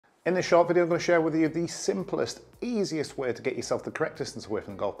In this short video, I'm going to share with you the simplest, easiest way to get yourself the correct distance away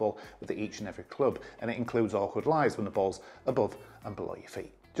from the golf ball with each and every club, and it includes awkward lies when the ball's above and below your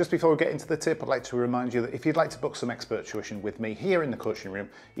feet. Just before we get into the tip, I'd like to remind you that if you'd like to book some expert tuition with me here in the coaching room,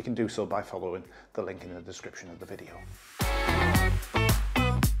 you can do so by following the link in the description of the video.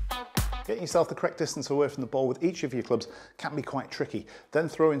 Getting yourself the correct distance away from the ball with each of your clubs can be quite tricky. Then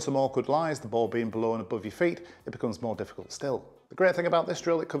throw in some awkward lies, the ball being below and above your feet, it becomes more difficult still. The great thing about this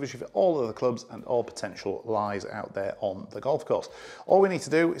drill, it covers you for all of the clubs and all potential lies out there on the golf course. All we need to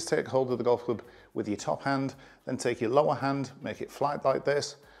do is take hold of the golf club with your top hand, then take your lower hand, make it flat like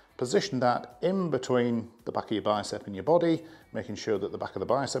this, position that in between the back of your bicep and your body, making sure that the back of the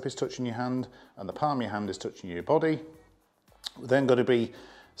bicep is touching your hand and the palm of your hand is touching your body. We're then going to be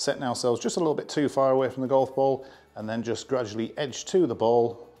setting ourselves just a little bit too far away from the golf ball and then just gradually edge to the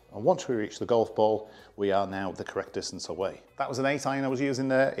ball. And once we reach the golf ball, we are now the correct distance away. That was an 8-iron I was using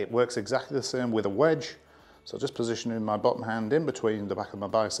there. It works exactly the same with a wedge. So just positioning my bottom hand in between the back of my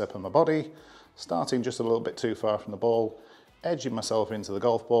bicep and my body, starting just a little bit too far from the ball, edging myself into the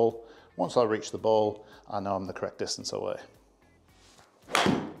golf ball. Once I reach the ball, I know I'm the correct distance away.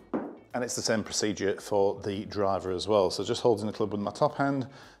 And it's the same procedure for the driver as well. So just holding the club with my top hand,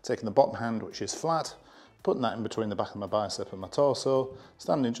 taking the bottom hand, which is flat, putting that in between the back of my bicep and my torso,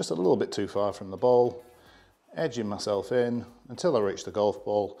 standing just a little bit too far from the ball, edging myself in until I reach the golf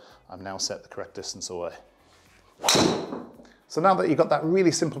ball. I'm now set the correct distance away. So now that you've got that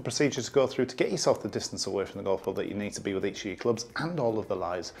really simple procedure to go through to get yourself the distance away from the golf ball that you need to be with each of your clubs and all of the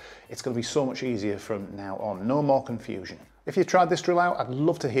lies, it's going to be so much easier from now on. No more confusion. If you've tried this drill out, I'd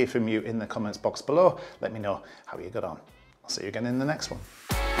love to hear from you in the comments box below. Let me know how you got on. I'll see you again in the next one.